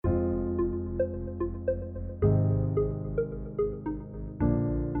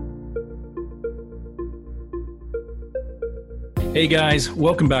Hey guys,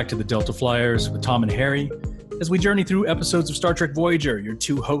 welcome back to the Delta Flyers with Tom and Harry. As we journey through episodes of Star Trek Voyager, your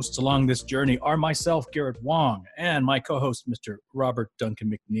two hosts along this journey are myself, Garrett Wong, and my co-host, Mr. Robert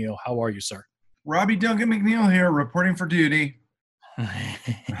Duncan McNeil. How are you, sir? Robbie Duncan McNeil here, reporting for duty.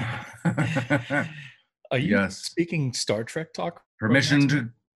 Are you speaking Star Trek talk? Permission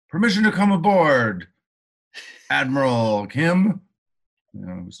to come aboard, Admiral Kim.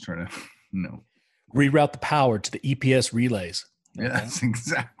 I was trying to, no. Reroute the power to the EPS relays. Okay. Yes,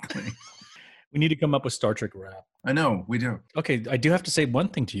 exactly. We need to come up with Star Trek rap. I know, we do. Okay, I do have to say one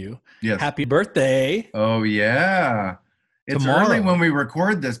thing to you. Yes. Happy birthday. Oh, yeah. It's Tomorrow. Early when we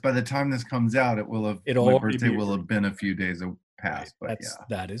record this. By the time this comes out, my birthday will have been a few days past. But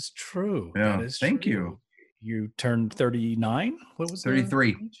that is true. Yeah. That is Thank true. you. You turned 39? What was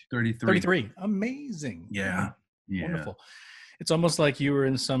 33. 33. Amazing. Yeah. Wonderful. It's almost like you were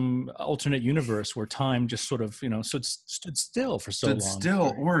in some alternate universe where time just sort of, stood still for so long. Stood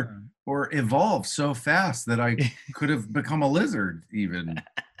still or evolved so fast that I could have become a lizard even.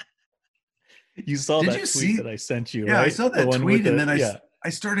 You saw that tweet that I sent you, right? Yeah, I saw that tweet, and then I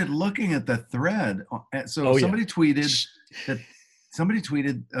started looking at the thread. So somebody tweeted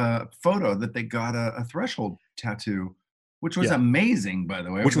a photo that they got a threshold tattoo, which was amazing, by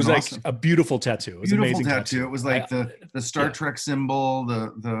the way. Which was like a beautiful tattoo. It was beautiful amazing tattoo. It was like the Star Trek symbol,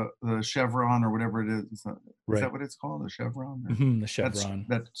 the chevron or whatever it is. Is that what it's called? The chevron? The chevron.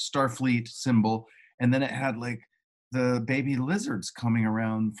 That Starfleet symbol. And then it had like the baby lizards coming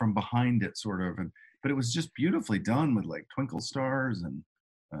around from behind it, sort of. But it was just beautifully done with like twinkle stars and.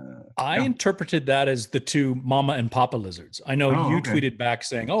 I interpreted that as the two mama and papa lizards. I know you tweeted back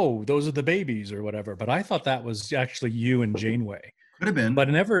saying, "Oh, those are the babies" or whatever, but I thought that was actually you and Janeway. Could have been. But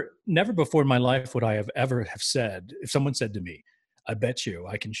never before in my life would I have ever have said, if someone said to me, "I bet you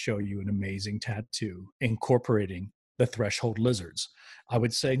I can show you an amazing tattoo incorporating the threshold lizards," I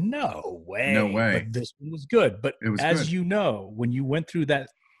would say, "No way." No way. But this one was good. But as you know, when you went through that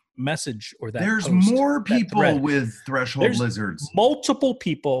message or that there's post, more people with threshold lizards. Multiple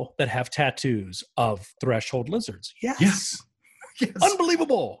people that have tattoos of threshold lizards. Yes.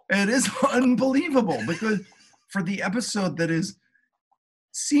 Unbelievable. It is unbelievable because for the episode that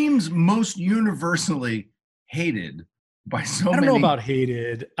seems most universally hated by so many. I don't know about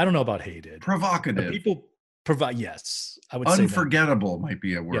hated. Provocative. People provide. Yes, I would say unforgettable might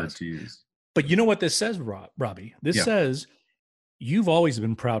be a word to use. But you know what this says, Robbie? This says you've always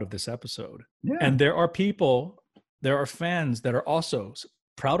been proud of this episode. Yeah. And there are fans that are also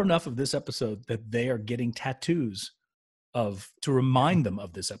proud enough of this episode that they are getting tattoos to remind them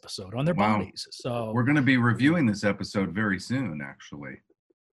of this episode on their bodies. So we're going to be reviewing this episode very soon, actually.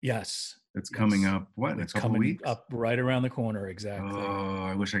 Yes. It's coming up, in a couple weeks? Up right around the corner, exactly. Oh,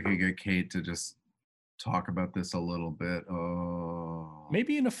 I wish I could get Kate to just talk about this a little bit. Oh.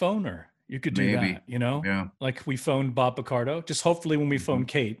 Maybe in a phoner. You could do that, Yeah. Like we phoned Bob Picardo. Just hopefully when we phone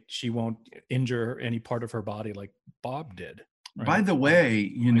Kate, she won't injure any part of her body like Bob did. Right? By the way,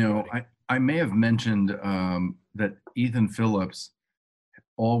 I may have mentioned that Ethan Phillips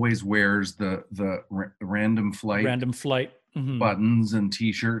always wears the random flight buttons and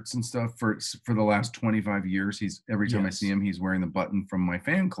T-shirts and stuff for the last 25 years. Every time I see him, he's wearing the button from my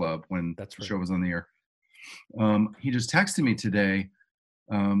fan club when the show was on the air. He just texted me today.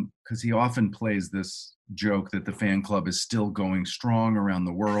 Because he often plays this joke that the fan club is still going strong around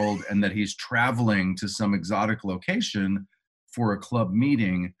the world and that he's traveling to some exotic location for a club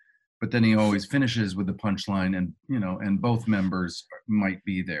meeting, but then he always finishes with the punchline and both members might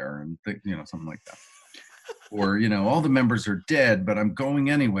be there and something like that. Or, all the members are dead, but I'm going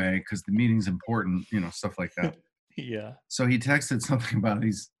anyway because the meeting's important, stuff like that. Yeah. So he texted something about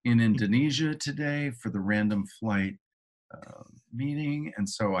he's in Indonesia today for the random flight meeting, and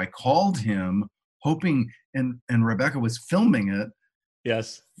so I called him hoping, and Rebecca was filming it.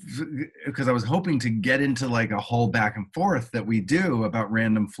 Yes, because I was hoping to get into like a whole back and forth that we do about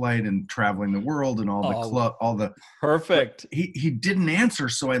random flight and traveling the world and all the perfect. He didn't answer,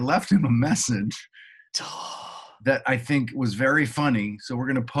 so I left him a message that I think was very funny. So we're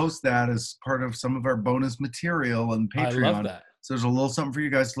going to post that as part of some of our bonus material on Patreon. I love that. So there's a little something for you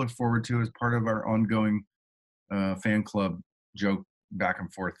guys to look forward to as part of our ongoing fan club joke back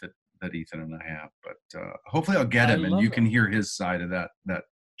and forth that Ethan and I have, but hopefully I'll get him and you can hear his side of that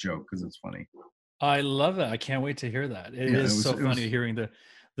joke because it's funny. I love that. I can't wait to hear that. It is so funny hearing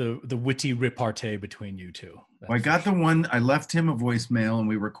the witty repartee between you two. Well, I got the one. I left him a voicemail and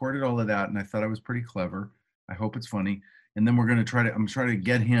we recorded all of that, and I thought I was pretty clever. I hope it's funny. And then we're going to I'm trying to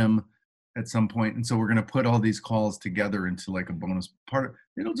get him at some point. And so we're going to put all these calls together into like a bonus part.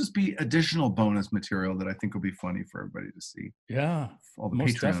 It'll just be additional bonus material that I think will be funny for everybody to see. Yeah. All the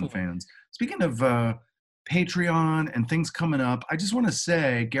Patreon fans. Speaking of Patreon and things coming up, I just want to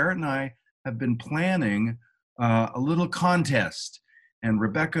say Garrett and I have been planning a little contest, and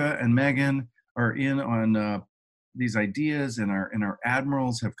Rebecca and Megan are in on these ideas, and our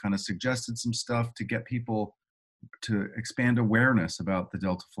admirals have kind of suggested some stuff to get people to expand awareness about the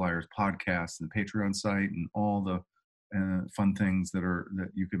Delta Flyers podcast and the Patreon site and all the fun things that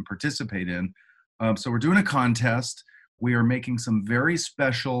you can participate in. So we're doing a contest. We are making some very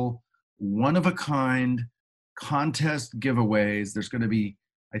special, one-of-a-kind contest giveaways. There's going to be,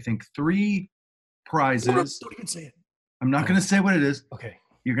 I think, 3 prizes. Don't even say it. I'm not going to say what it is. Okay.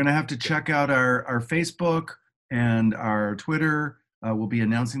 You're going to have to check out our Facebook and our Twitter. We'll be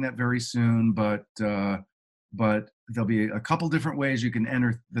announcing that very soon, but there'll be a couple different ways you can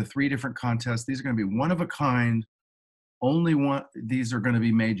enter the 3 different contests. These are going to be one of a kind. Only one. These are going to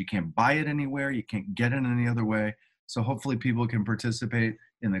be made. You can't buy it anywhere. You can't get it any other way. So hopefully people can participate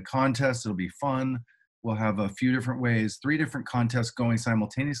in the contest. It'll be fun. We'll have a few different ways, 3 different contests going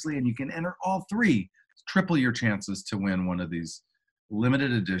simultaneously, and you can enter all 3. Triple your chances to win one of these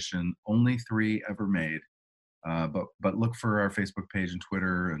limited edition, only 3 ever made. But look for our Facebook page and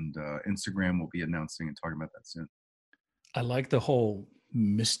Twitter and Instagram. We'll be announcing and talking about that soon. I like the whole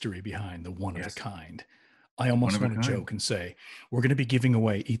mystery behind the one of a kind. I almost want to joke and say, we're going to be giving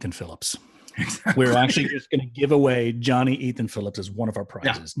away Ethan Phillips. Exactly. We're actually just going to give away Johnny Ethan Phillips as one of our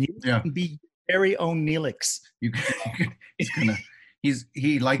prizes. Yeah. Can be very own Neelix. He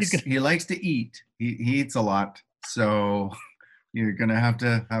likes to eat. He eats a lot. So you're going to have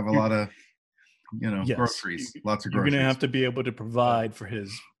a lot of, groceries, lots of groceries. You're going to have to be able to provide for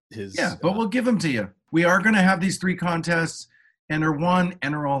his. Yeah, but we'll give them to you. We are going to have these 3 contests. Enter 1,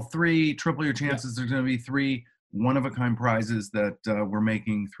 enter all 3, triple your chances. Yeah. There's going to be 3 one-of-a-kind prizes that we're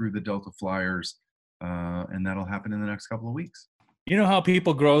making through the Delta Flyers, and that'll happen in the next couple of weeks. You know how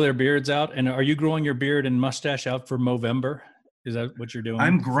people grow their beards out? And are you growing your beard and mustache out for Movember? Is that what you're doing?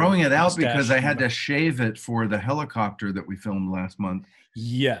 I'm growing it out because I had to shave it for the helicopter that we filmed last month.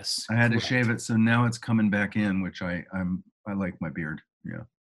 Yes. I had to shave it, so now it's coming back in, which I like my beard. Yeah.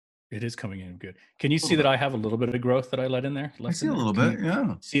 It is coming in good. Can you see that I have a little bit of growth that I let in there? I see a little bit,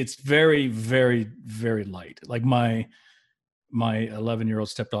 yeah. See, it's very, very, very light. Like my 11-year-old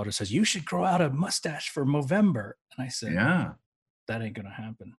stepdaughter says, you should grow out a mustache for Movember. And I said, yeah, that ain't going to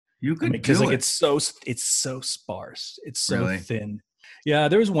happen. You could because it's so sparse. It's so thin. Yeah,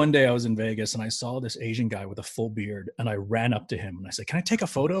 there was one day I was in Vegas and I saw this Asian guy with a full beard and I ran up to him and I said, can I take a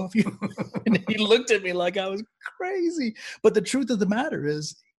photo of you? And he looked at me like I was crazy. But the truth of the matter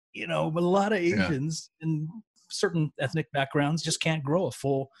is, a lot of Asians in certain ethnic backgrounds just can't grow a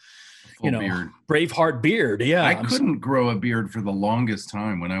full beard. Braveheart beard. Yeah. I couldn't grow a beard for the longest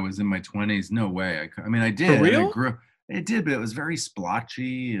time when I was in my 20s. No way. I did. For real? It did, but it was very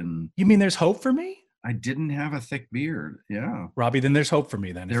splotchy. And you mean there's hope for me? I didn't have a thick beard. Yeah. Robbie, then there's hope for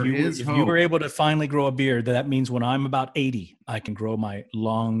me then. If you were able to finally grow a beard, that means when I'm about 80, I can grow my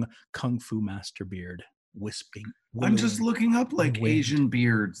long Kung Fu master beard. Wisping. I'm just looking up like Asian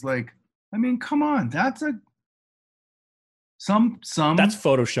beards. Like, come on. That's some. That's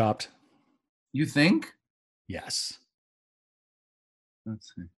photoshopped. You think? Yes.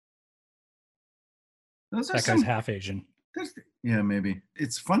 Let's see. That guy's half Asian. Yeah, maybe.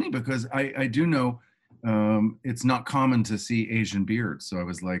 It's funny because I do know it's not common to see Asian beards. So I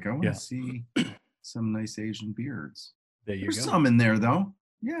was like, I want to see some nice Asian beards. There's some in there though.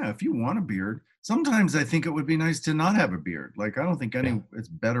 Yeah, if you want a beard. Sometimes I think it would be nice to not have a beard. Like, I don't think it's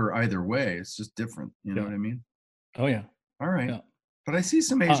better either way. It's just different. You know what I mean? Oh, yeah. All right. Yeah. But I see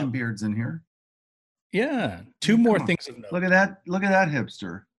some Asian beards in here. Yeah. 2 more things of note. Look at that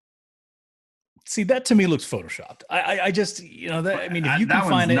hipster. See, that to me looks photoshopped. I just, if you can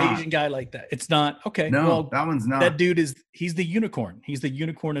find an Asian guy like that, it's not. Okay. No, well, that one's not. That dude he's the unicorn. He's the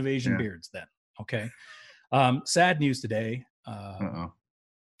unicorn of Asian beards then. Okay. Sad news today.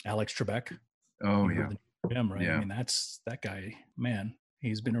 Alex Trebek. Oh, yeah. Him, right? Yeah. That's that guy, man.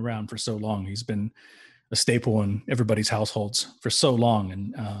 He's been around for so long. He's been a staple in everybody's households for so long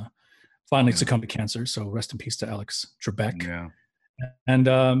and finally succumbed to cancer. So rest in peace to Alex Trebek. Yeah.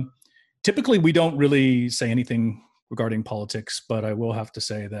 And typically we don't really say anything regarding politics, but I will have to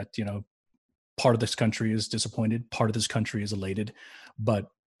say that, part of this country is disappointed. Part of this country is elated.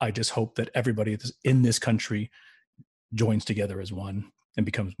 But I just hope that everybody in this country joins together as one and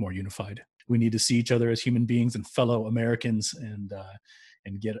becomes more unified. We need to see each other as human beings and fellow Americans and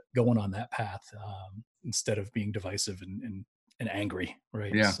get going on that path instead of being divisive angry,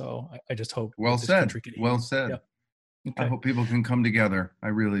 right? Yeah. So I just hope. Well said. Well said. Yeah. Okay. I hope people can come together. I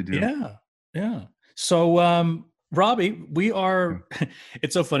really do. Yeah. Yeah. So, Robbie, we are,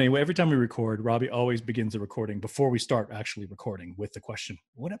 it's so funny. Every time we record, Robbie always begins the recording before we start actually recording with the question,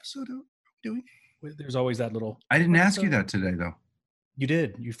 what episode are we doing? There's always that little. I didn't ask you that today, though. You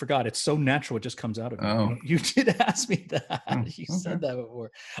did. You forgot. It's so natural. It just comes out of you. Oh. You did ask me that. You said that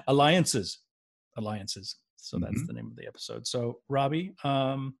before. Alliances. So that's the name of the episode. So, Robbie,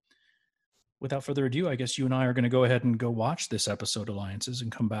 without further ado, I guess you and I are going to go ahead and go watch this episode, Alliances,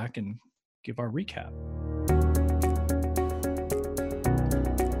 and come back and give our recap.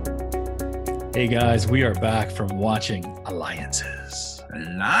 Hey guys, we are back from watching Alliances.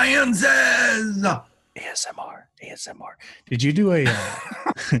 ASMR. Did you do a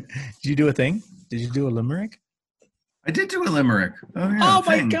did you do a thing? Did you do a limerick? I did do a limerick. Oh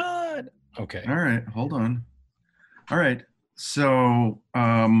my God. Okay. All right, hold on. All right. So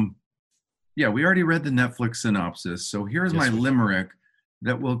yeah, we already read the Netflix synopsis. So here's my limerick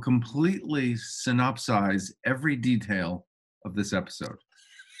that will completely synopsize every detail of this episode.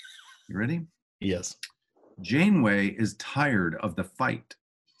 You ready? Yes. Janeway is tired of the fight.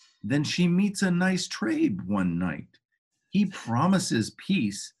 Then she meets a nice trade one night. He promises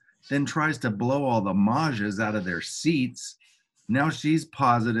peace, then tries to blow all the Majas out of their seats. Now she's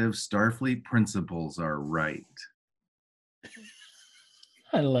positive Starfleet principles are right.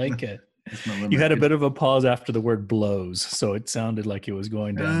 I like it. You had a bit of a pause after the word blows, so it sounded like it was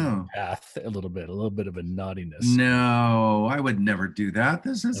going down the path a little bit of a naughtiness. No, I would never do that.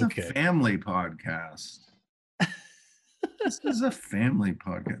 This is a family podcast. This is a family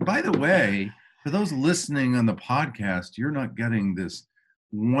podcast. By the way, for those listening on the podcast, you're not getting this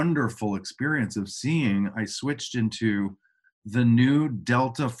wonderful experience of seeing I switched into the new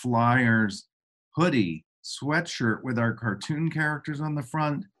Delta Flyers hoodie sweatshirt with our cartoon characters on the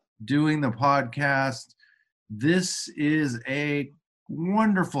front doing the podcast. This is a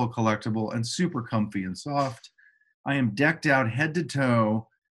wonderful collectible and super comfy and soft. I am decked out head to toe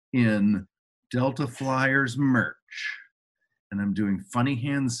in Delta Flyers merch. And I'm doing funny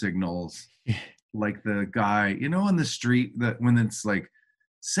hand signals like the guy, on the street that when it's like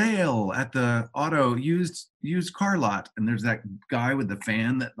sale at the auto used car lot. And there's that guy with the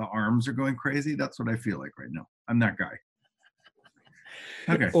fan that the arms are going crazy. That's what I feel like right now. I'm that guy.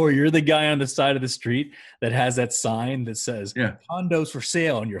 Okay. Or you're the guy on the side of the street that has that sign that says condos for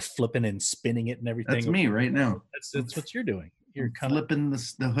sale, and you're flipping and spinning it and everything. That's me right now. That's what you're doing. You're kind flipping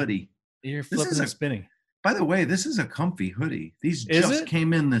the hoodie. You're flipping and spinning. By the way, this is a comfy hoodie. These just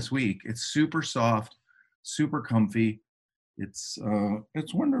came in this week. It's super soft, super comfy. It's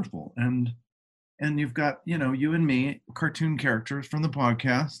wonderful. And you've got, you and me, cartoon characters from the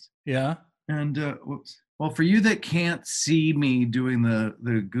podcast. Yeah. And well, for you that can't see me doing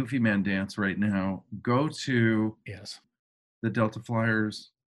the Goofy Man dance right now, go to the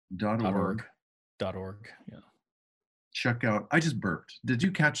deltaflyers.org. Yeah. Check out. I just burped. Did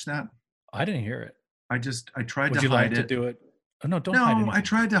you catch that? I didn't hear it. I tried to hide it. Would you like to do it? Oh, no, don't hide it. No, I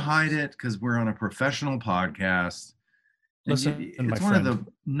tried to hide it because we're on a professional podcast. Listen, it's one of the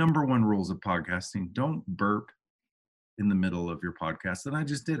number one rules of podcasting. Don't burp in the middle of your podcast. And I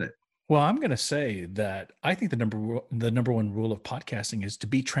just did it. Well, I'm going to say that I think the number one rule of podcasting is to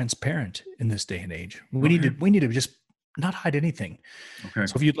be transparent in this day and age. We need to just not hide anything. Okay.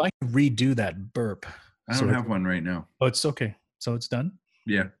 So if you'd like to redo that burp. I don't have one right now. Oh, it's okay. So it's done?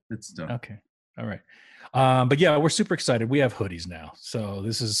 Yeah, it's done. Okay. All right. But yeah, we're super excited. We have hoodies now. So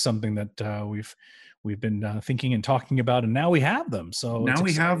this is something that we've been thinking and talking about, and now we have them. So now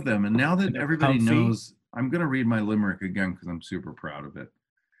we have them. And now that everybody knows, I'm going to read my limerick again because I'm super proud of it.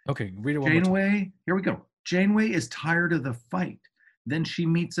 Okay, read it one more time. Janeway, here we go. Janeway is tired of the fight. Then she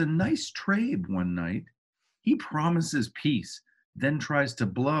meets a nice trade one night. He promises peace, then tries to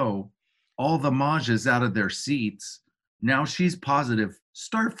blow all the Majas out of their seats. Now she's positive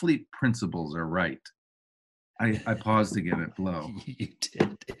Starfleet principles are right. I paused to give it blow. You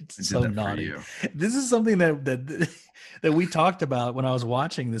did. It's so naughty. This is something that we talked about when I was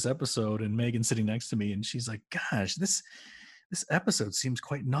watching this episode, and Megan's sitting next to me, and she's like, "Gosh, this episode seems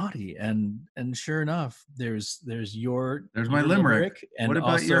quite naughty." And sure enough, there's my limerick. And what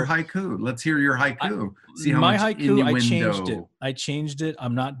about your haiku? Let's hear your haiku. See how my much haiku, innuendo. I changed it.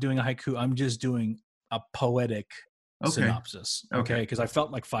 I'm not doing a haiku. I'm just doing a poetic synopsis. Okay. Because I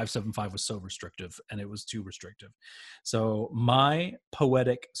felt like 575 was so restrictive and it was too restrictive. So my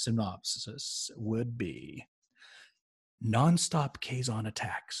poetic synopsis would be: nonstop Kazon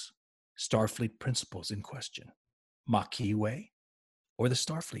attacks, Starfleet principles in question, Maquis way or the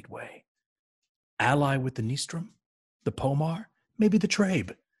Starfleet way, ally with the Nistrum, the Pomar, maybe the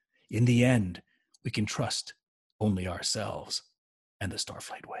Trabe. In the end, we can trust only ourselves and the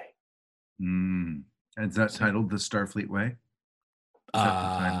Starfleet way. Is that titled The Starfleet Way? Is that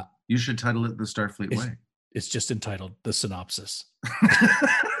the title? You should title it The Starfleet Way. It's just entitled The Synopsis.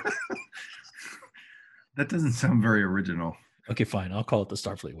 That doesn't sound very original. Okay, fine. I'll call it The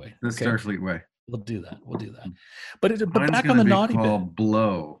Starfleet Way. The Starfleet Way. We'll do that. But back on the naughty bit.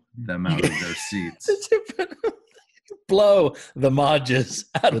 Blow them out of their seats. Blow the Modges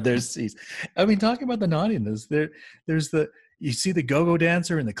out of their seats. I mean, talking about the naughtiness, there's you see the go-go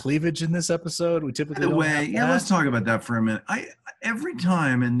dancer and the cleavage in this episode. We typically let's talk about that for a minute. Every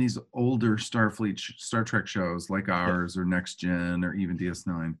time in these older Star Trek shows like ours or Next Gen or even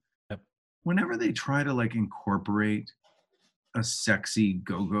DS9, whenever they try to like incorporate a sexy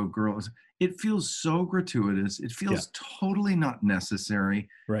go-go girl, it feels so gratuitous. It feels totally not necessary.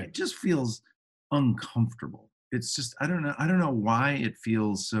 Right. It just feels uncomfortable. It's just, I don't know why it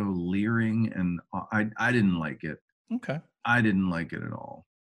feels so leering, and I didn't like it. Okay. I didn't like it at all.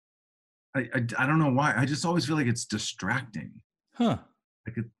 I don't know why. I just always feel like it's distracting. Huh.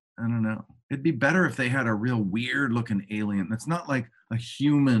 I don't know. It'd be better if they had a real weird looking alien that's not like a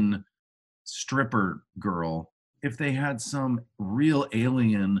human stripper girl. If they had some real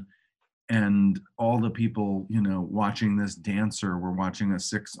alien and all the people, watching this dancer were watching a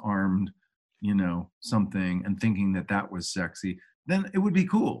 6-armed, something and thinking that was sexy, then it would be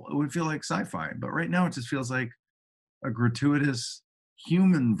cool. It would feel like sci-fi. But right now it just feels like a gratuitous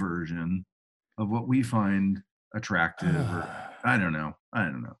human version of what we find attractive. I don't know.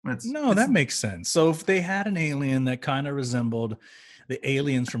 That makes sense. So if they had an alien that kind of resembled the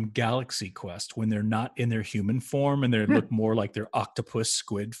aliens from Galaxy Quest when they're not in their human form and they look more like their octopus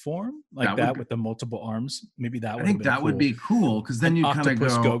squid form, like that with the multiple arms, maybe that would. I think that would be cool, because then you kind of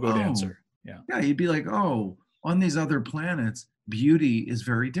go dancer. Yeah, you'd be like, oh, on these other planets, beauty is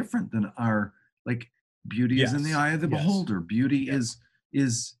very different than our beauty is in the eye of the beholder. Beauty is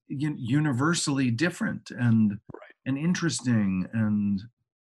universally different and interesting, and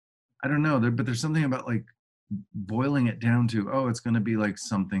I don't know, but there's something about like boiling it down to, it's going to be like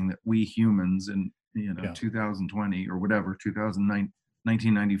something that we humans in 2020 or whatever,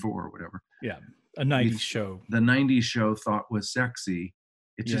 1994 or whatever. Yeah, a 90s show. The 90s show thought was sexy.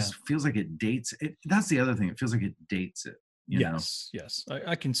 It just feels like it dates it. That's the other thing. It feels like it dates it. Yes.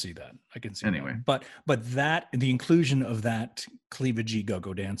 I can see that. Anyway. But that, the inclusion of that cleavagey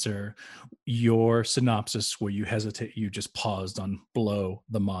go-go dancer, your synopsis where you hesitate, you just paused on blow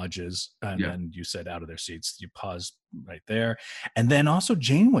the Modges, and then you said out of their seats. You paused right there. And then also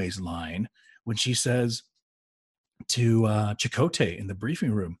Janeway's line when she says to Chakotay in the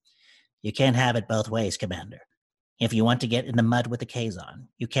briefing room, "You can't have it both ways, Commander. If you want to get in the mud with the Kazon,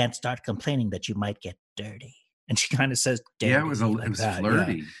 you can't start complaining that you might get dirty." And she kind of says, dirty. Yeah, it was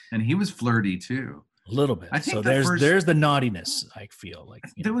flirty. Yeah. And he was flirty too. A little bit. I think so there's the naughtiness, I feel like.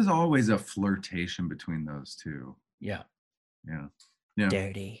 There was always a flirtation between those two. Yeah.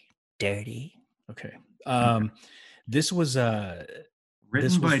 Dirty. Okay. This was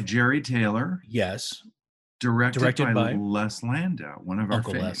written by Jerry Taylor. Yes. Directed by Les Landau, one of our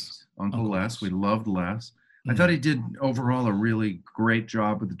favorites. Uncle Les. We loved Les. I thought he did overall a really great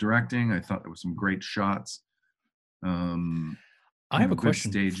job with the directing. I thought there was some great shots. I have a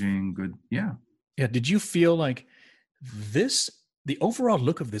question. Good staging, good. Yeah. Did you feel like the overall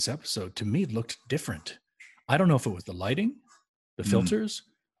look of this episode to me looked different? I don't know if it was the lighting, the filters,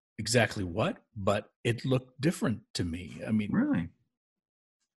 exactly what, but it looked different to me. I mean, really?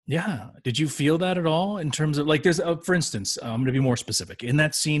 Yeah. Did you feel that at all in terms of like, there's, for instance, I'm going to be more specific. In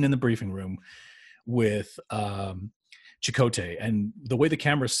that scene in the briefing room with Chakotay, and the way the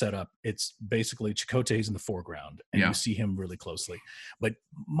camera's set up, it's basically Chakotay's in the foreground and you see him really closely. But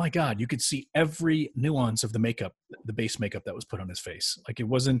my God, you could see every nuance of the makeup, the base makeup that was put on his face. Like it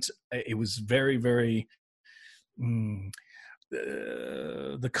was very, very, the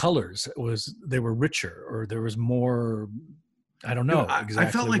colors they were richer, or there was more, I don't know exactly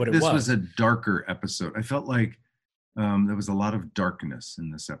I felt like what it this was a darker episode. I felt like there was a lot of darkness in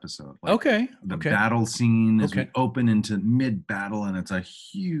this episode. Like the battle scene as we open into mid-battle, and it's a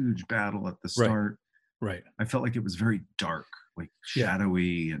huge battle at the start. Right. I felt like it was very dark, like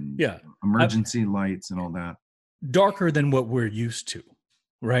shadowy and emergency lights and all that. Darker than what we're used to,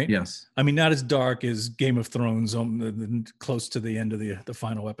 right? Yes. I mean, not as dark as Game of Thrones, close to the end of the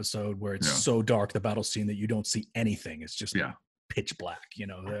final episode, where it's so dark, the battle scene, that you don't see anything. It's just pitch black,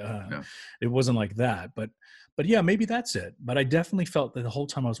 It wasn't like that, but yeah, maybe that's it. But I definitely felt that the whole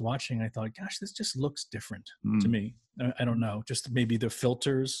time I was watching, I thought, gosh, this just looks different to me. I don't know, just maybe the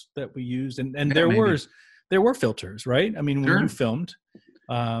filters that we used, and there there were filters, right? I mean, when you filmed.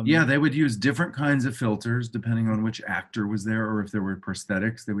 Yeah, they would use different kinds of filters depending on which actor was there, or if there were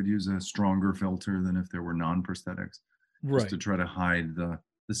prosthetics, they would use a stronger filter than if there were non-prosthetics, just to try to hide the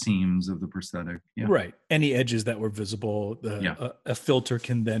seams of the prosthetic. Yeah. Right. Any edges that were visible, a filter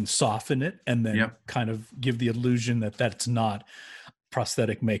can then soften it and then kind of give the illusion that that's not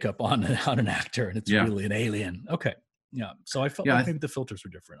prosthetic makeup on an actor and it's really an alien. Okay. Yeah. So I felt like maybe the filters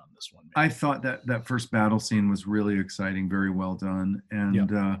were different on this one. Maybe. I thought that first battle scene was really exciting, very well done. And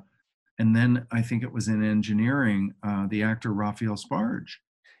then I think it was in engineering, the actor Raphael Sbarge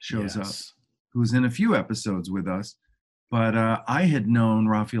shows up, who's in a few episodes with us. But I had known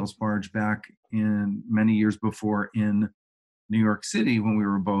Raphael Sbarge back in many years before in New York City when we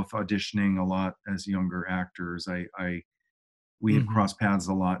were both auditioning a lot as younger actors. We had crossed paths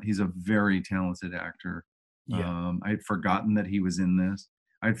a lot. He's a very talented actor. Yeah. I had forgotten that he was in this.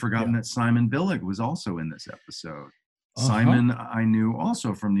 I'd forgotten that Simon Billig was also in this episode. Simon, I knew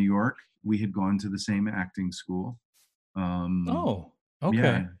also from New York. We had gone to the same acting school. Okay.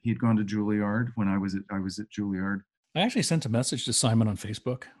 Yeah, he'd gone to Juilliard when I was at Juilliard. I actually sent a message to Simon on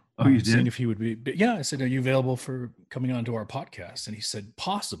Facebook. Oh, you did? Seeing if he would be. Yeah, I said, "Are you available for coming on to our podcast?" And he said,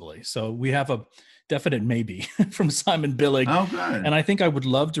 "Possibly." So we have a definite maybe from Simon Billig. Oh, good. And I think I would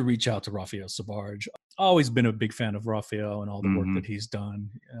love to reach out to Raphael Sbarge. Always been a big fan of Raphael and all the work that he's done.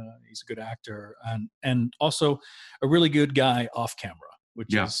 He's a good actor and also a really good guy off camera,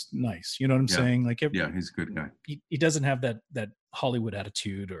 which is nice. You know what I'm saying? Like, he's a good guy. He doesn't have that Hollywood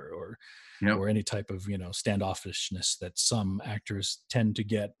attitude or any type of standoffishness that some actors tend to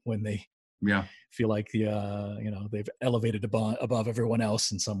get when they feel like they've elevated above everyone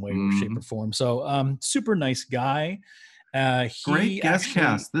else in some way or shape or form. So super nice guy. Great guest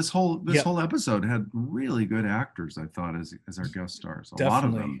cast. This whole episode had really good actors, I thought, as our guest stars. A lot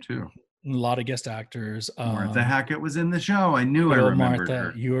of them too. A lot of guest actors. Martha Hackett was in the show. I knew I remembered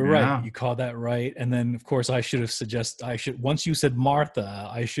her. You were right. You called that right. And then, of course, once you said Martha,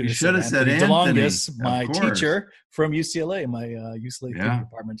 I should have said Anthony DeLongis, my teacher from UCLA, my UCLA theater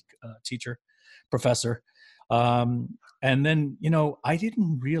department teacher, professor. And then, I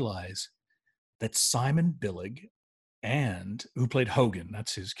didn't realize that Simon Billig who played Hogan,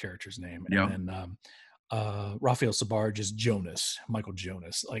 that's his character's name. And then Raphael Sbarge is Jonas, Michael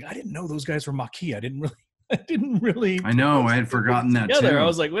Jonas. Like, I didn't know those guys were Maquis. I didn't really. I know. I had forgotten that too. I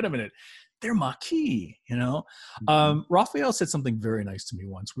was like, wait a minute, they're Maquis. Raphael said something very nice to me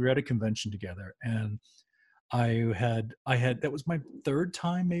once. We were at a convention together, and I had that was my third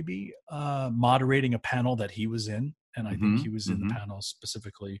time maybe moderating a panel that he was in, and I think he was in the panel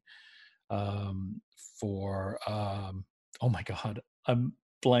specifically for oh my God, I'm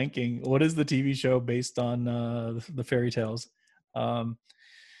blanking. What is the TV show based on the fairy tales?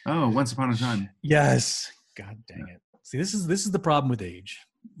 Once Upon a Time. Yes. God dang it. See, this is the problem with age.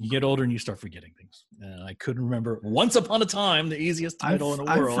 You get older and you start forgetting things. And I couldn't remember Once Upon a Time, the easiest title in the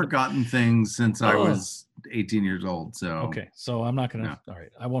world. I've forgotten things since I was 18 years old. So okay, so I'm not gonna. All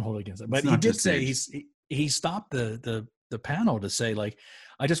right, I won't hold it against that. But he did say he stopped the panel to say, like,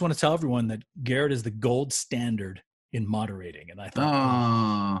 I just want to tell everyone that Garrett is the gold standard in moderating. And I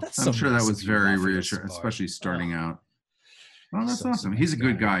thought, I'm sure that was very reassuring, especially starting out. Oh, that's awesome. He's a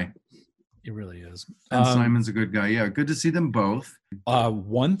good guy. He really is. And Simon's a good guy. Yeah, good to see them both.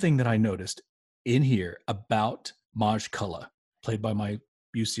 One thing that I noticed in here about Maj Kulla, played by my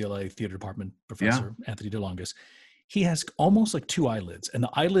UCLA theater department professor, Anthony DeLongis, he has almost like two eyelids. And the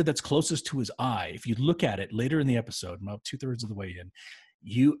eyelid that's closest to his eye, if you look at it later in the episode, about 2/3 of the way in,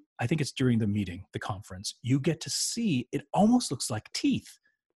 I think it's during the meeting, the conference, you get to see, it almost looks like teeth.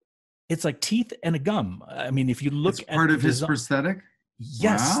 It's like teeth and a gum. I mean, if you look at part of his prosthetic?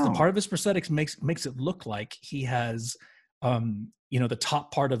 Yes. Wow. The part of his prosthetics makes it look like he has, the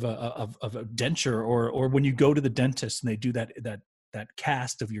top part of a denture, or when you go to the dentist and they do that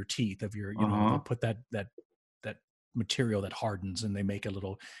cast of your teeth, of your, they'll put that material that hardens and they make a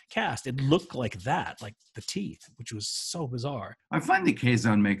little cast. It looked like that, like the teeth, which was so bizarre. I find the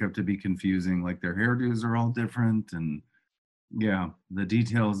Kazon makeup to be confusing. Like, their hairdos are all different, and the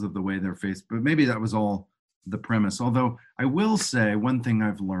details of the way their face, but maybe that was all the premise. Although I will say one thing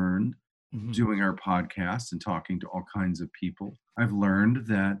I've learned doing our podcast and talking to all kinds of people, I've learned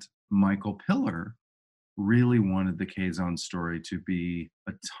that Michael Piller really wanted the Kazon story to be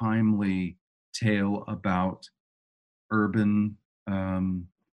a timely tale about urban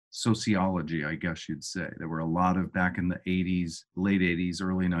sociology, I guess you'd say. There were a lot of, back in the 80s, late 80s,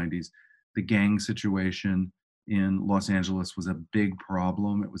 early 90s, the gang situation in Los Angeles was a big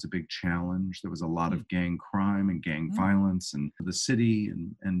problem. It was a big challenge. There was a lot of gang crime and gang violence, and the city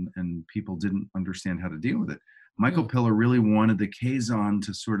and people didn't understand how to deal with it. Michael Piller really wanted the Kazon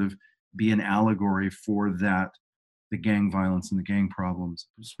to sort of be an allegory for that, the gang violence and the gang problems,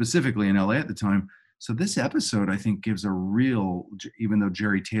 specifically in LA at the time. So this episode, I think, gives a real, even though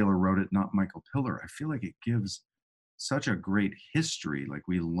Jerry Taylor wrote it, not Michael Piller, I feel like it gives such a great history. Like,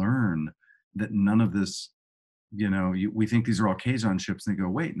 we learn that none of this, we think these are all Kazon ships, and they go,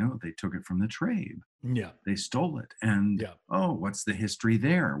 wait, no, they took it from the trade. Yeah. They stole it. And, oh, what's the history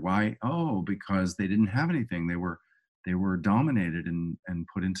there? Why? Oh, because they didn't have anything. They were dominated and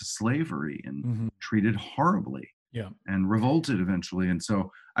put into slavery and treated horribly. Yeah. And revolted eventually. And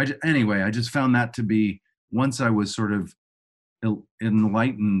so I just found that to be, once I was sort of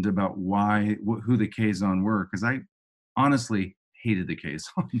enlightened about who the Kazon were, because I honestly hated the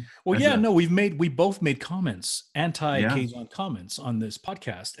Kazon. Well, we both made comments, anti-Kazon comments on this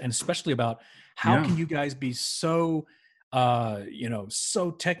podcast, and especially about how can you guys be so,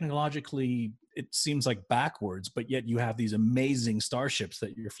 so technologically, it seems like backwards, but yet you have these amazing starships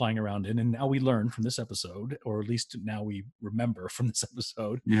that you're flying around in. And now we learn from this episode, or at least now we remember from this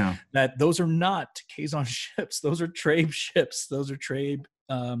episode, that those are not Kazon ships. Those are Trabe ships. Those are Trabe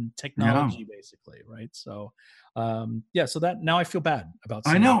technology, basically, right? So, so that now I feel bad about.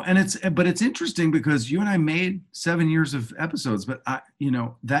 I know, and it's interesting because you and I made 7 years of episodes, but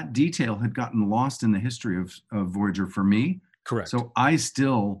that detail had gotten lost in the history of Voyager for me. Correct. So I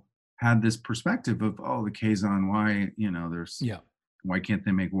still had this perspective of, the Kazon, why can't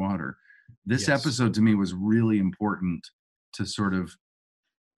they make water? This episode to me was really important to sort of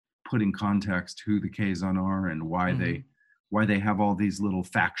put in context who the Kazon are and why they have all these little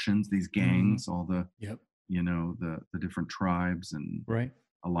factions, these gangs, all the the different tribes and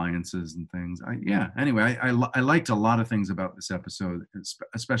alliances and things. Anyway, I liked a lot of things about this episode,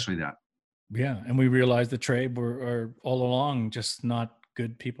 especially that. Yeah, and we realized the Trabe were all along just not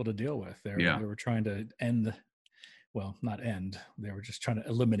good people to deal with. They were trying to not end. They were just trying to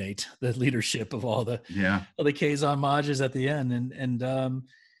eliminate the leadership of all the Kazon Mages at the end. And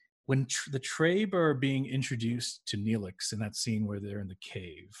when the Trabe are being introduced to Neelix in that scene where they're in the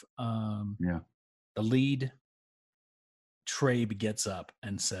cave, the lead Trabe gets up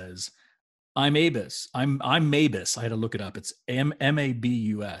and says, "I'm Abus. I'm Mabus." I had to look it up. It's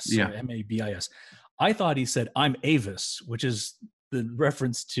M-A-B-U-S or M-A-B-I-S. I thought he said, "I'm Avis," which is the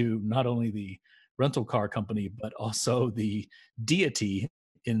reference to not only the rental car company, but also the deity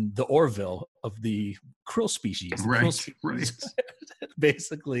in the Orville of the krill species. Right.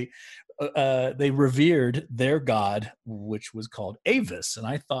 Basically, they revered their god, which was called Avis. And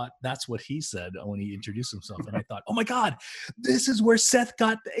I thought that's what he said when he introduced himself. And I thought, oh my God, this is where Seth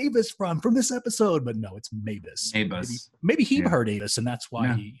got Avis from this episode. But no, it's Mabus. Maybe he heard Avis, and that's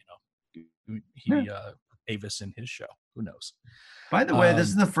why he Avis in his show. Who knows? By the way, this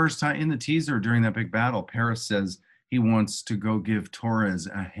is the first time in the teaser during that big battle, Paris says he wants to go give Torres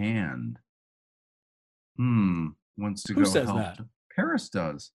a hand. Wants to Who go says help. that? Paris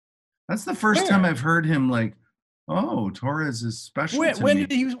does. That's the first time I've heard him like, Torres is special to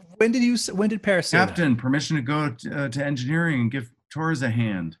me. When did Paris say Captain, that? permission to go to engineering and give Torres a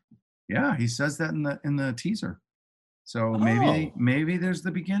hand. Yeah, he says that in the teaser. So maybe there's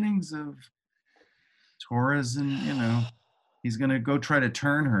the beginnings of Torres, and he's gonna go try to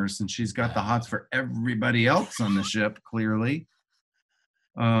turn her since she's got the hots for everybody else on the ship, clearly.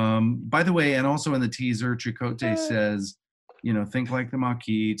 By the way, and also in the teaser, Chakotay says, think like the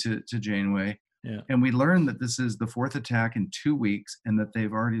Maquis to Janeway. Yeah. And we learned that this is the fourth attack in 2 weeks and that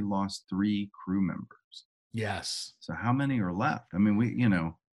they've already lost 3 crew members. Yes. So how many are left? I mean,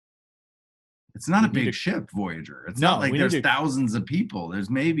 it's not a big ship, Voyager. It's not like there's thousands of people. There's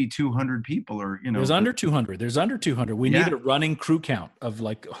maybe 200 people or, There's under 200. There's under 200. We need a running crew count of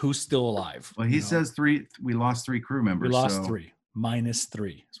like who's still alive. Well, he says 3. We lost 3 crew members. We lost 3. Minus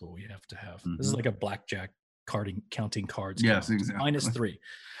 3 is what we have to have. This is like a blackjack counting cards. Yes, exactly. Minus 3.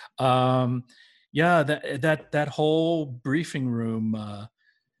 That whole briefing room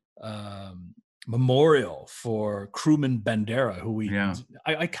memorial for crewman Bandera, who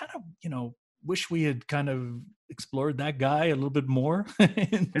I kind of, wish we had kind of explored that guy a little bit more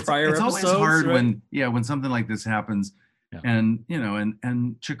in prior episodes. It's always hard when something like this happens, and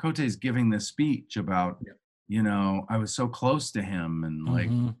and Chakotay's giving this speech about, I was so close to him, and like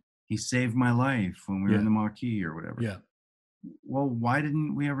he saved my life when we were in the Maquis or whatever. Yeah. Well, why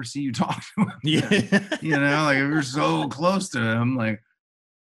didn't we ever see you talk to him? Yeah. Like we were so close to him. Like,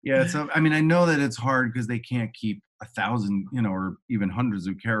 so I mean, I know that it's hard because they can't keep 1,000, or even hundreds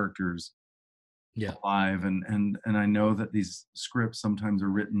of characters alive. And I know that these scripts sometimes are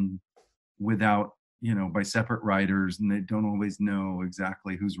written without, by separate writers, and they don't always know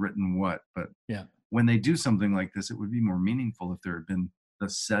exactly who's written what. But when they do something like this, it would be more meaningful if there had been the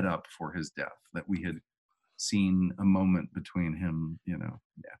setup for his death, that we had seen a moment between him,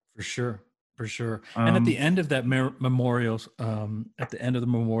 For sure. And at the end of that memorial, at the end of the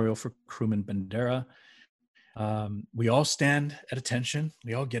memorial for crewman Bandera, we all stand at attention.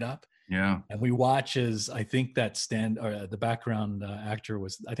 We all get up. Yeah. And we watch as, I think that the background actor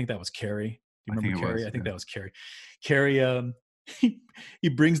I think that was Carrie. Do you remember Carrie? I think that was Carrie. Carrie, he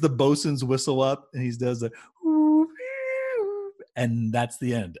brings the bosun's whistle up and he does the, and that's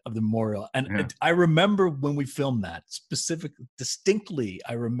the end of the memorial. And I remember when we filmed that distinctly,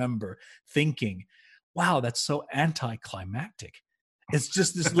 I remember thinking, wow, that's so anticlimactic. It's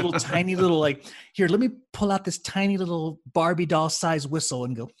just this little tiny little, here, let me pull out this tiny little Barbie doll size whistle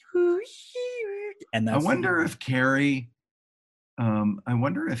and go. And that's I wonder if Carrie, I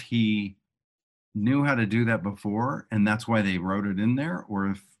wonder if he knew how to do that before and that's why they wrote it in there, or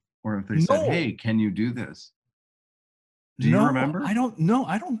if they said, hey, can you do this? Do you remember? I don't know.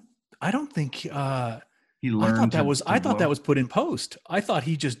 I don't think he learned. I thought that was put in post. I thought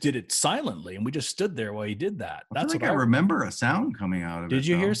he just did it silently and we just stood there while he did that. That's what I remember, a sound coming out of it. Did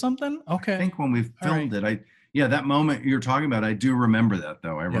you hear something? Okay. I think when we filmed it, that moment you're talking about, I do remember that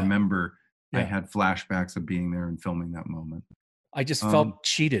though. I remember I had flashbacks of being there and filming that moment. I just felt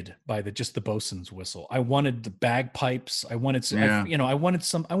cheated by just the bosun's whistle. I wanted the bagpipes. I wanted I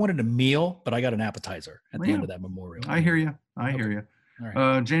wanted a meal, but I got an appetizer at the end of that memorial. I hear you. All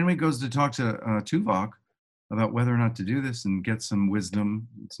right. Janeway goes to talk to Tuvok about whether or not to do this and get some wisdom,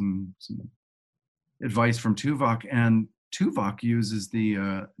 some advice from Tuvok. And Tuvok uses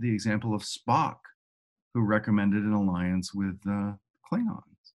the example of Spock, who recommended an alliance with Klingons.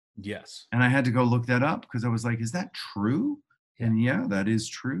 Yes. And I had to go look that up because I was like, is that true? And that is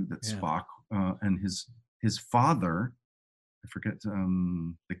true, that Spock and his father, I forget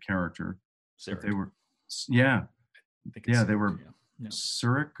the character, Sarek. They were, they were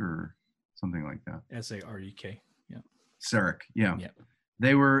Sarek or something like that. Sarek, Sarek, yeah.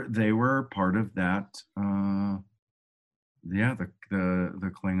 They were part of that, the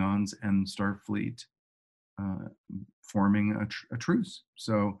Klingons and Starfleet forming a truce.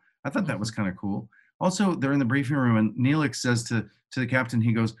 So I thought that was kind of cool. Also, they're in the briefing room, and Neelix says to the captain,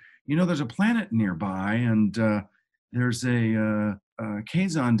 he goes, there's a planet nearby, and there's a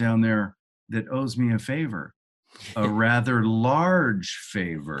Kazon down there that owes me a favor. A rather large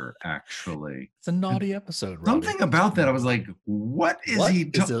favor, actually. It's a naughty episode, Robbie. Something about that, I was like, what is he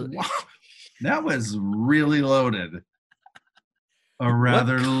talking? That was really loaded. A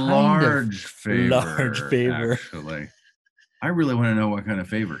rather large favor, actually. I really want to know what kind of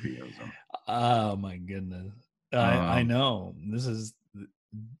favor he owes him. Oh my goodness. I know. This is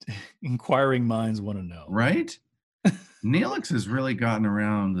inquiring minds want to know. Right? Neelix has really gotten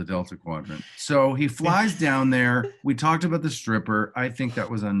around the Delta Quadrant. So he flies down there. We talked about the stripper. I think that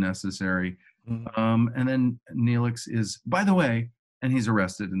was unnecessary. And then Neelix is, by the way, and he's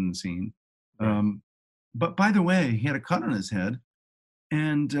arrested in the scene. But by the way, he had a cut on his head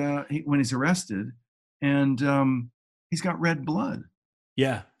and when he's arrested, and he's got red blood.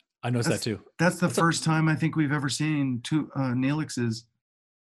 Yeah. I noticed that too. That's the first time I think we've ever seen Neelix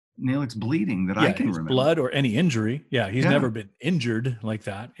bleeding that I can remember. Blood or any injury. Yeah, he's never been injured like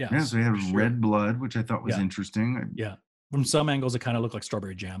that. Yeah. So he had red blood, which I thought was interesting. From some angles, it kind of looked like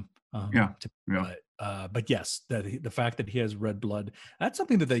strawberry jam. But yes, the fact that he has red blood, that's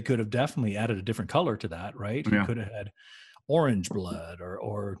something that they could have definitely added a different color to that, right? He could have had orange blood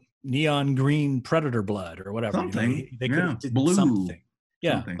or neon green predator blood or whatever. Something. They could have did blue. Something.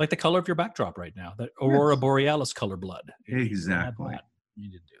 Yeah, Something. like the color of your backdrop right now, that Aurora Borealis color blood. Exactly.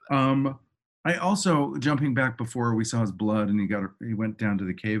 You didn't do that. I also, jumping back before we saw his blood and he went down to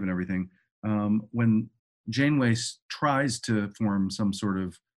the cave and everything, when Janeway tries to form some sort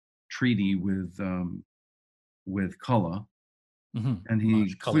of treaty with Cullen, and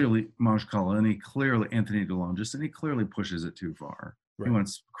he Maj Cullen, and he clearly, Anthony DeLongis, and he clearly pushes it too far. Right. He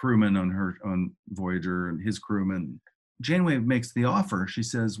wants crewmen on Voyager and his crewmen. Janeway makes the offer. She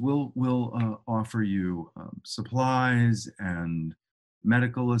says, we'll offer you supplies and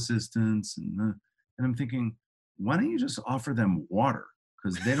medical assistance. And I'm thinking, why don't you just offer them water?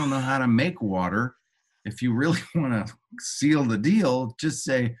 Because they don't know how to make water. If you really want to seal the deal, just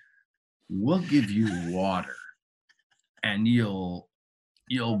say, we'll give you water and you'll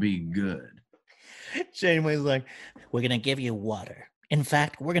be good. Janeway's like, we're going to give you water. In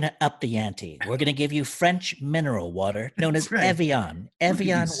fact, we're going to up the ante. We're going to give you French mineral water known as Evian.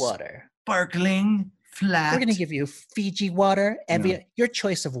 Evian water. sparkling, flat. We're going to give you Fiji water, your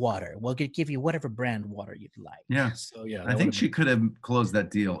choice of water. We'll give you whatever brand water you'd like. Yeah. So yeah, I think she could have closed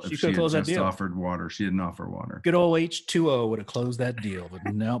that deal if she had just offered water. She didn't offer water. Good old H2O would have closed that deal,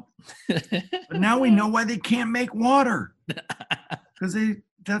 but nope. But now we know why they can't make water. Because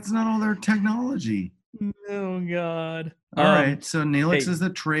that's not all their technology. Oh God. All right. So Neelix is the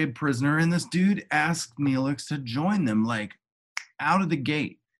Trabe prisoner, and this dude asked Neelix to join them, like out of the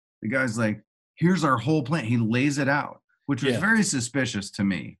gate. The guy's like, here's our whole plan. He lays it out, which was very suspicious to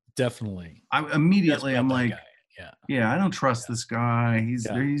me. Definitely. I'm like, I don't trust this guy.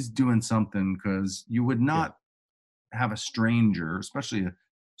 He's doing something, because you would not have a stranger, especially a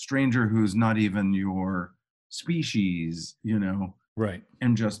stranger who's not even your species, right,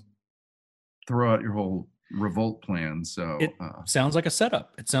 and just throw out your whole revolt plan. So it sounds like a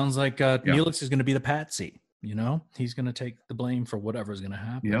setup. It sounds like Neelix is going to be the patsy. He's going to take the blame for whatever's going to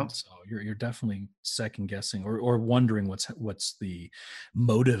happen. Yep. So you're definitely second guessing or wondering what's the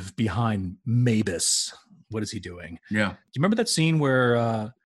motive behind Mavis. What is he doing? Yeah. Do you remember that scene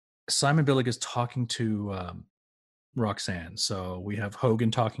where Simon Billig is talking to Roxanne? So we have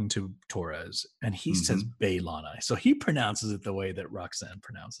Hogan talking to Torres, and he says Baylana. So he pronounces it the way that Roxanne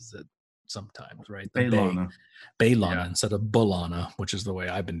pronounces it sometimes, right? Baylana instead of Bulana, which is the way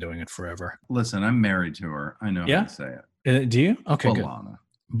I've been doing it forever. Listen, I'm married to her. I know how to say it. Do you? Okay, Bulana.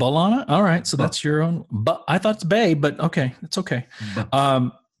 Good. Bulana? All right. So that's your own. But I thought it's Bay, but okay. It's okay.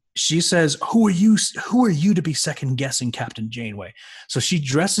 She says, who are you to be second guessing Captain Janeway? So she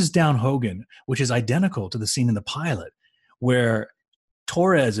dresses down Hogan, which is identical to the scene in the pilot where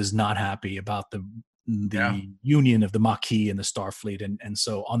Torres is not happy about the union of the Maquis and the Starfleet, and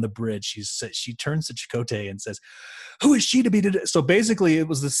so on the bridge she turns to Chakotay and says, who is she to be so basically it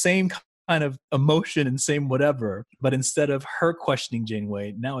was the same kind of emotion and same whatever, but instead of her questioning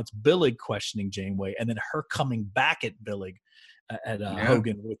Janeway, now it's Billig questioning Janeway, and then her coming back at Billig at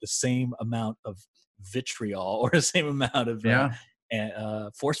Hogan with the same amount of vitriol or the same amount of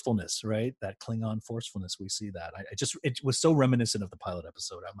forcefulness, right? That Klingon forcefulness, we see that. It was so reminiscent of the pilot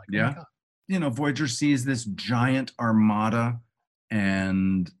episode. I'm like, oh my God. Voyager sees this giant armada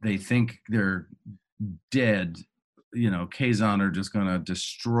and they think they're dead. Kazon are just going to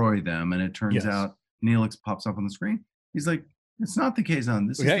destroy them. And it turns out Neelix pops up on the screen. He's like, it's not the Kazon.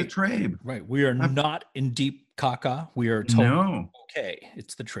 This is the Trabe. Right. We are not in deep caca. We are told, okay,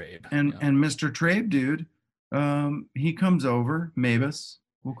 it's the Trabe. And Mr. Trabe dude, he comes over, Mavis.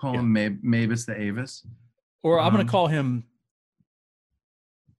 We'll call him Mavis the Avis. Or I'm going to call him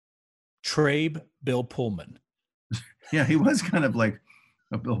Trabe Bill Pullman. Yeah, he was kind of like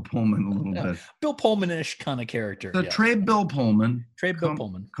a Bill Pullman a little bit. Bill Pullman-ish kind of character. So Trabe Bill Pullman. Bill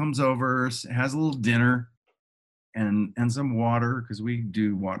Pullman comes over, has a little dinner and some water, because we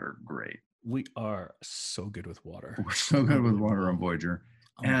do water great. We are so good with water. We're so good with water on Voyager.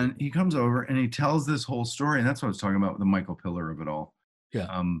 And he comes over and he tells this whole story, and that's what I was talking about, the Michael Piller of it all.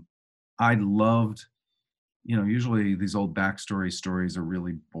 Yeah. I loved, usually these old backstory stories are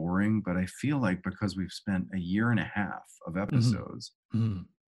really boring, but I feel like because we've spent a year and a half of episodes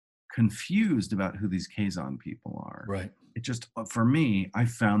confused about who these Kazon people are. Right. It just, for me, I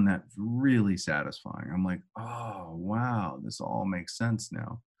found that really satisfying. I'm like, oh, wow, this all makes sense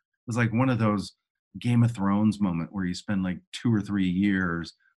now. It was like one of those Game of Thrones moment where you spend like 2 or 3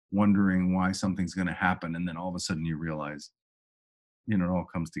 years wondering why something's going to happen, and then all of a sudden you realize, it all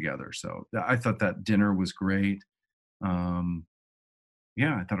comes together. So I thought that dinner was great. I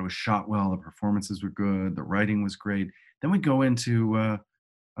thought it was shot well. The performances were good. The writing was great. Then we go into,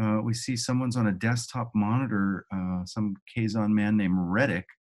 we see someone's on a desktop monitor, some Kazon man named Reddick.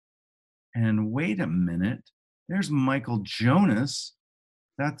 And wait a minute, there's Michael Jonas.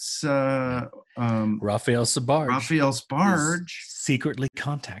 That's Raphael Sbarge. Raphael Sbarge. Secretly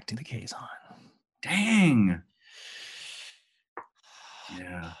contacting the Kazon. Dang.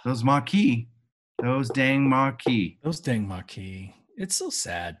 Yeah, those Maquis. Those dang Maquis. It's so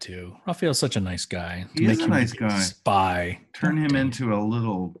sad too. Raphael's such a nice guy. He is a nice guy. Spy. Turn him into a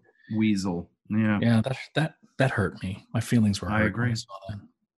little weasel. Yeah. Yeah, that hurt me. My feelings were hurt. I agree. When I saw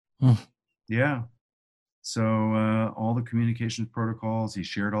that. Yeah. So all the communications protocols, he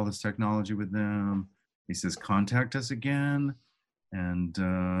shared all this technology with them. He says, contact us again.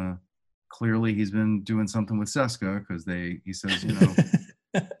 And clearly he's been doing something with Seska, because he says,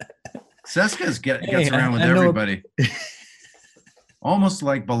 Seska gets around with everybody. Almost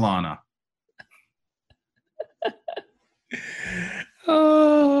like B'Elanna.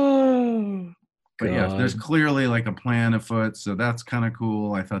 Oh, but yeah, there's clearly like a plan afoot, so that's kind of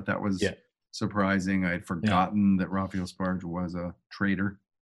cool. I thought that was surprising. I had forgotten that Raphael Sbarge was a traitor.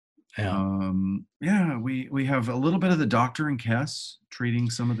 We have a little bit of the doctor and Kess treating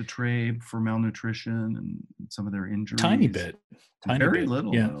some of the Trabe for malnutrition and some of their injuries. Tiny bit. Very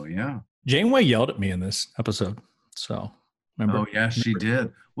little, though, yeah. Janeway yelled at me in this episode, so remember? Oh, yeah, she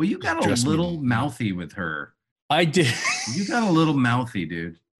did. Well, you got a little mouthy with her. I did. You got a little mouthy,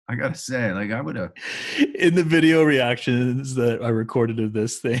 dude. I gotta say, like, I would have. In the video reactions that I recorded of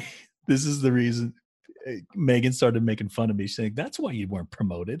this thing, this is the reason Megan started making fun of me, saying, "That's why you weren't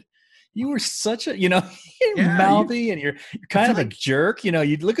promoted. You were such a, you're mouthy and you're kind of a jerk. You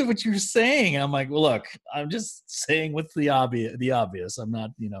look at what you're saying." And I'm like, well, look, I'm just saying what's the obvious. I'm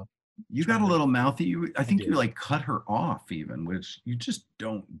not, You got a little mouthy. I think you like cut her off even, which you just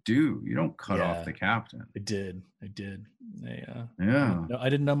don't do. You don't cut off the captain. I did. Yeah. I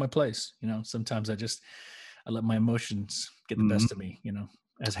didn't know my place. Sometimes I let my emotions get the best of me,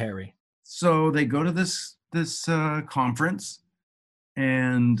 as Harry. So they go to this conference.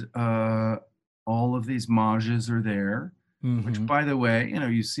 And all of these mages are there, which, by the way,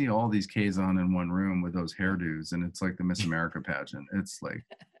 you see all these Kazon in one room with those hairdos, and it's like the Miss America pageant. It's like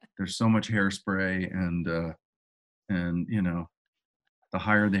there's so much hairspray, and the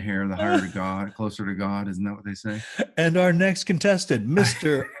higher the hair, the higher to God, closer to God. Isn't that what they say? And our next contestant,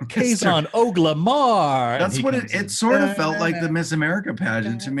 Mr. Kazon Oglamar. That's what it sort of felt like, the Miss America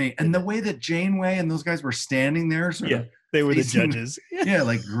pageant to me. And the way that Janeway and those guys were standing there, they were the judges.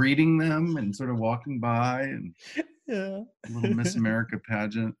 Like greeting them and sort of walking by, and a little Miss America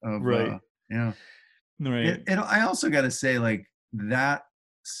pageant of right. Right. I also got to say, like, that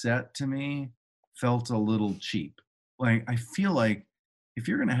set to me felt a little cheap. Like, I feel like if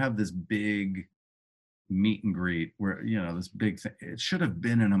you're going to have this big meet and greet where, this big thing, it should have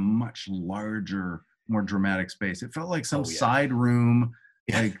been in a much larger, more dramatic space. It felt like some side room,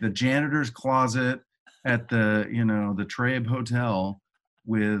 like the janitor's closet at the Trabe Hotel,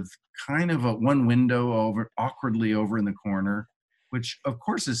 with kind of one window awkwardly over in the corner, which, of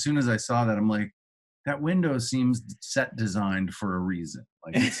course, as soon as I saw that, I'm like, that window seems set designed for a reason.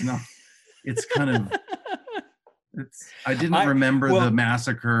 Like, it's not, it's kind of, I didn't remember the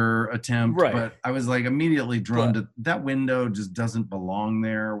massacre attempt, but I was like immediately drawn to that window. Just doesn't belong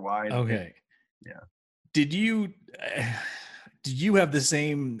there. Why? Okay. Did you have the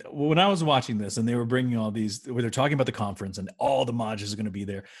same, when I was watching this and they were bringing all these, where they're talking about the conference and all the mages are going to be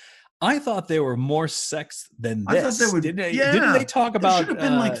there, I thought they were more sex than this. I thought they would. Didn't they talk about? There should have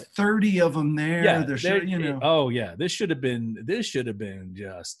been like 30 of them there. Yeah, there should, Oh yeah, this should have been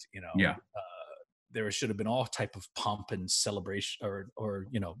just there should have been all type of pomp and celebration, or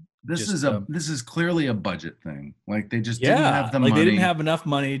This is clearly a budget thing. Like, they just didn't have the money. They didn't have enough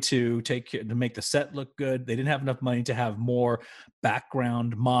money to make the set look good. They didn't have enough money to have more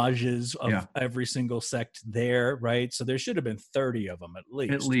background mages of every single sect there, right? So there should have been 30 of them at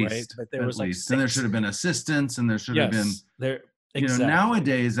least. Right? But there was like 6. And there should have been assistants, and there should have been there. Exactly.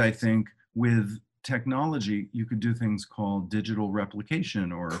 Nowadays, I think with technology, you could do things called digital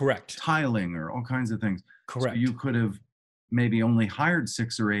replication or tiling or all kinds of things. Correct. So you could have maybe only hired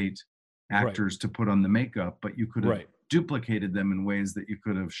 6 or 8 actors to put on the makeup, but you could have duplicated them in ways that you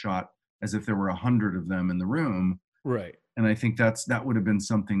could have shot as if there were 100 of them in the room. Right. And I think that would have been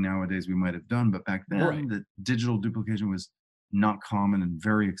something nowadays we might have done. But back then, the digital duplication was not common and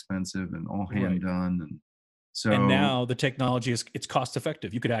very expensive and all hand done. And now the technology it's cost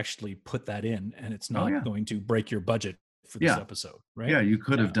effective. You could actually put that in, and it's not going to break your budget for this episode, right? Yeah, you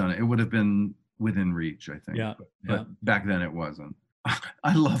could have done it. It would have been within reach, I think. Yeah. But back then it wasn't.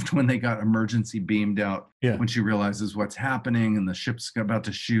 I loved when they got emergency beamed out when she realizes what's happening and the ship's about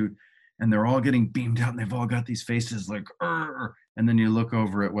to shoot, and they're all getting beamed out, and they've all got these faces like, "Urgh." And then you look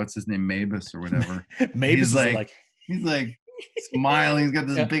over at what's his name, Mavis or whatever. Mavis he's like smiling. He's got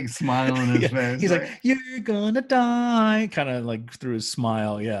this big smile on his face. He's like, "You're gonna die," kind of like through his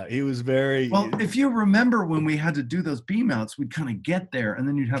smile. Yeah, he was very well. If you remember when we had to do those beam outs, we'd kind of get there, and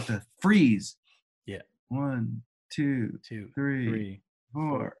then you'd have to freeze. Yeah. 1, 2, 3,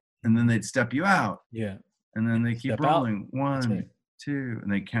 4, and then they'd step you out. Yeah. And then they keep rolling. Out. 1, 2,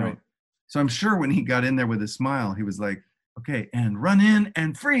 and they count. Right. So I'm sure when he got in there with his smile, he was like, "Okay, and run in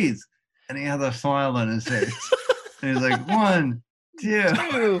and freeze," and he had a smile on his face. And he's like, 1,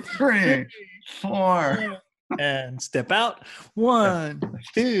 2, 3, 4. And step out. 1,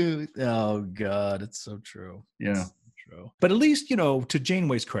 2. Oh, God. It's so true. Yeah. True. But at least, to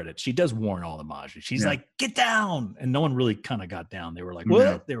Janeway's credit, she does warn all the mages. She's like, "Get down." And no one really kind of got down. They were like, "What?"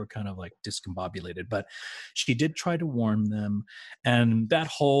 Yeah. They were kind of like discombobulated. But she did try to warn them. And that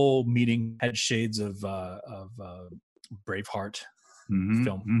whole meeting had shades of Braveheart.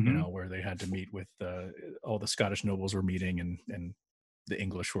 Film, where they had to meet with all the Scottish nobles were meeting, and the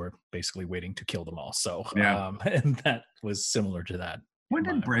English were basically waiting to kill them all. So, yeah. And that was similar to that. When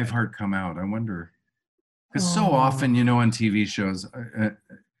did Braveheart come out? I wonder. Because so often, you know, on TV shows,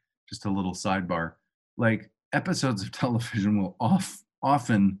 just a little sidebar, like episodes of television will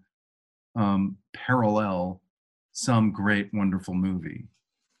often parallel some great, wonderful movie.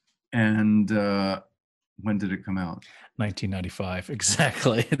 And when did it come out? 1995.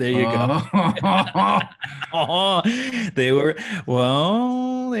 Exactly. There you go. They were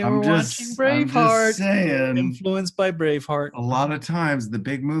watching Braveheart. I'm just saying, influenced by Braveheart. A lot of times the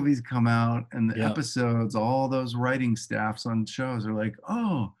big movies come out and the episodes, all those writing staffs on shows are like,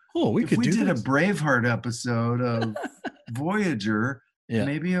 we did a Braveheart episode of Voyager,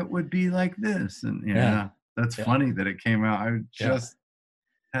 maybe it would be like this. And that's funny that it came out. I just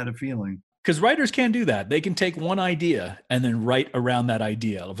had a feeling. Because writers can do that. They can take one idea and then write around that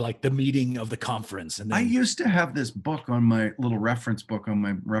idea of like the meeting of the conference. And then... I used to have this book on my little reference book on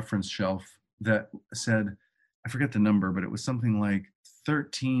my reference shelf that said, I forget the number, but it was something like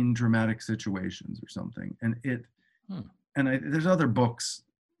 13 dramatic situations or something. And there's other books,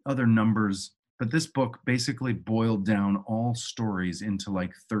 other numbers, but this book basically boiled down all stories into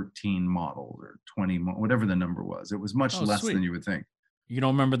like 13 models or 20, whatever the number was. It was much less than you would think. You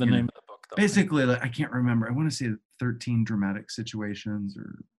don't remember the name of the book, though? Basically, like, I can't remember. I want to say 13 dramatic situations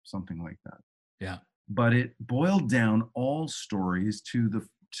or something like that. Yeah. But it boiled down all stories to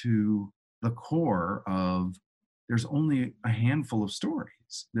the core of there's only a handful of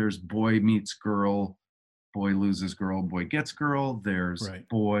stories. There's boy meets girl, boy loses girl, boy gets girl. There's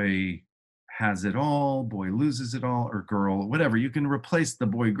boy has it all, boy loses it all, or girl, whatever. You can replace the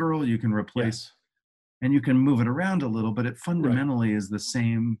boy girl. You can replace... Yes. And you can move it around a little, but it fundamentally is the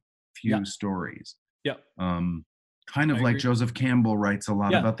same few stories. Yeah. Kind of like Joseph Campbell writes a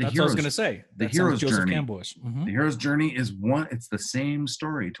lot about the hero's. That's what I was going to say. The hero's journey. Mm-hmm. The hero's journey is it's the same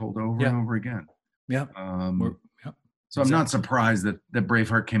story told over and over again. Yeah. So I'm not surprised that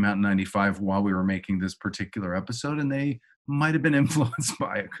Braveheart came out in 95 while we were making this particular episode, and they might have been influenced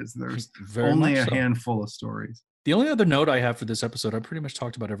by it because there's only a handful of stories. The only other note I have for this episode, I pretty much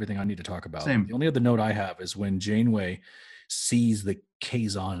talked about everything I need to talk about. Same. The only other note I have is when Janeway sees the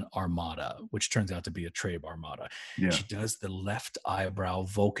Kazon Armada, which turns out to be a Trabe Armada. Yeah. She does the left eyebrow,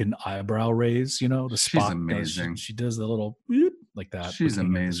 Vulcan eyebrow raise, you know, the Spock. She's amazing. She does the little like that. She's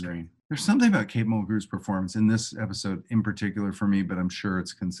amazing. There's something about Kate Mulgrew's performance in this episode in particular for me, but I'm sure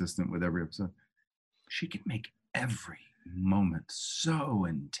it's consistent with every episode. She can make every moment so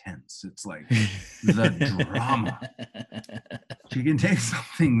intense. It's like the drama. She can take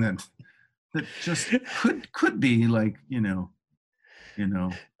something that just could be like, I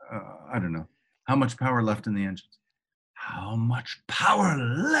don't know, how much power left in the engines, how much power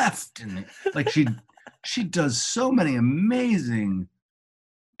left in the, like she does so many amazing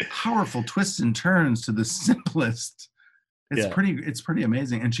powerful twists and turns to the simplest. It's pretty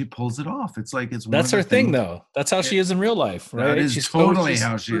amazing, and she pulls it off. It's like that's her thing, though. That's how she is in real life, right? That is totally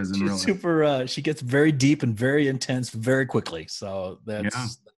how she is in real life. Super. She gets very deep and very intense very quickly. So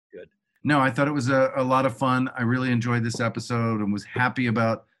that's good. No, I thought it was a lot of fun. I really enjoyed this episode and was happy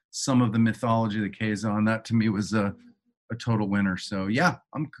about some of the mythology of the Kazon. That to me was a total winner. So yeah,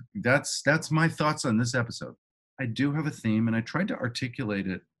 that's my thoughts on this episode. I do have a theme, and I tried to articulate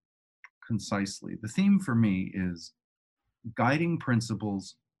it concisely. The theme for me is guiding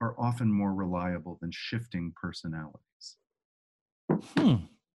principles are often more reliable than shifting personalities.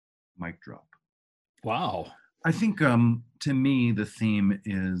 Mic drop. Wow. I think to me the theme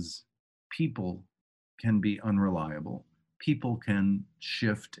is people can be unreliable. People can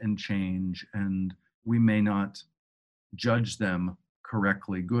shift and change, and we may not judge them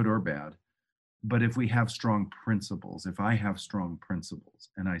correctly, good or bad. But if we have strong principles, if I have strong principles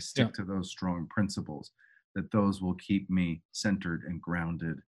and I stick to those strong principles, that those will keep me centered and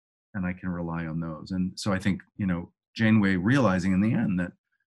grounded, and I can rely on those. And so I think, Janeway realizing in the end that,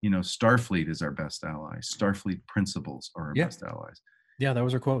 Starfleet is our best ally. Starfleet principles are our best allies. Yeah, that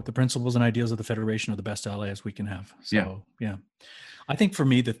was her quote. The principles and ideals of the Federation are the best allies we can have. So, yeah. I think for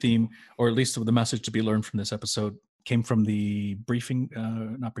me, the theme, or at least the message to be learned from this episode, came from the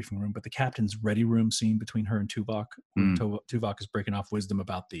not briefing room, but the captain's ready room scene between her and Tuvok. Tuvok is breaking off wisdom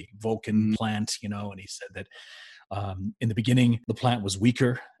about the Vulcan plant, and he said that in the beginning, the plant was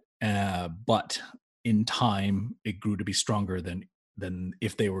weaker, but in time, it grew to be stronger than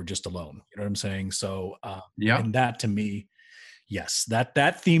if they were just alone. You know what I'm saying? So, and that to me, yes,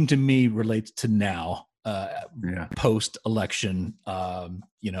 that theme to me relates to now, post-election,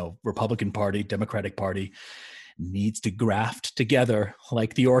 Republican Party, Democratic Party, needs to graft together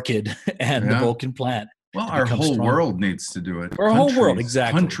like the orchid and the Vulcan plant Well, our whole world needs to do it. Our whole world,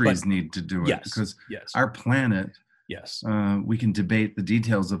 exactly. Countries need to do it because our planet. Yes. We can debate the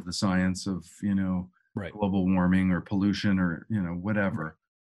details of the science of, global warming or pollution or, whatever.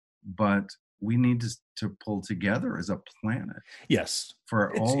 But we need to pull together as a planet. Yes.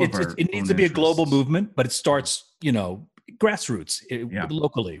 For all of our it needs to be a global movement, but it starts, grassroots,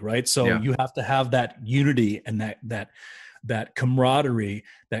 locally, right? So you have to have that unity and that camaraderie,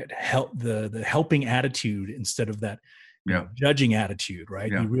 that the helping attitude instead of that judging attitude,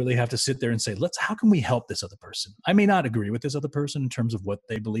 right? You really have to sit there and say, how can we help this other person? I may not agree with this other person in terms of what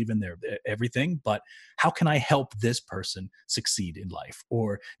they believe in their everything, but how can I help this person succeed in life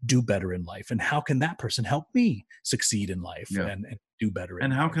or do better in life? And how can that person help me succeed in life and do better in life?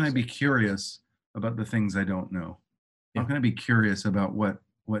 And how can I be curious about the things I don't know? How can I be curious about what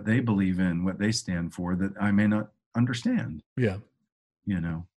they believe in, what they stand for that I may not understand? Yeah.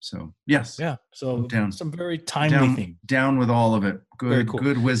 So yes. Yeah. So some very timely things. Down with all of it.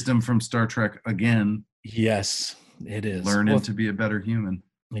 Good wisdom from Star Trek again. Yes, it is. Learning to be a better human.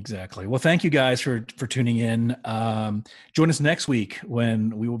 Exactly. Well, thank you guys for tuning in. Join us next week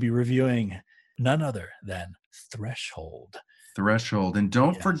when we will be reviewing none other than Threshold. And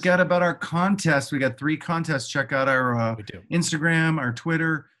don't forget about our contest. We got 3 contests. Check out our Instagram, our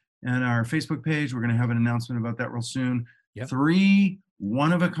Twitter, and our Facebook page. We're going to have an announcement about that real soon. 3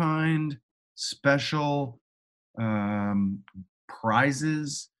 one-of-a-kind special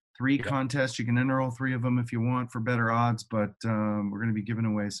prizes, 3 contests. You can enter all 3 of them if you want for better odds, but we're going to be giving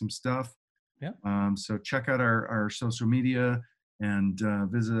away some stuff. So check out our social media and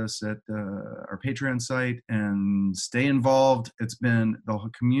visit us at our Patreon site and stay involved. It's been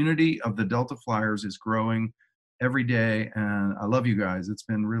the community of the Delta Flyers is growing every day, and I love you guys. It's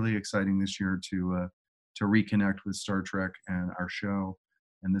been really exciting this year to reconnect with Star Trek and our show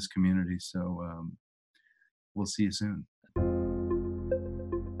and this community. So we'll see you soon.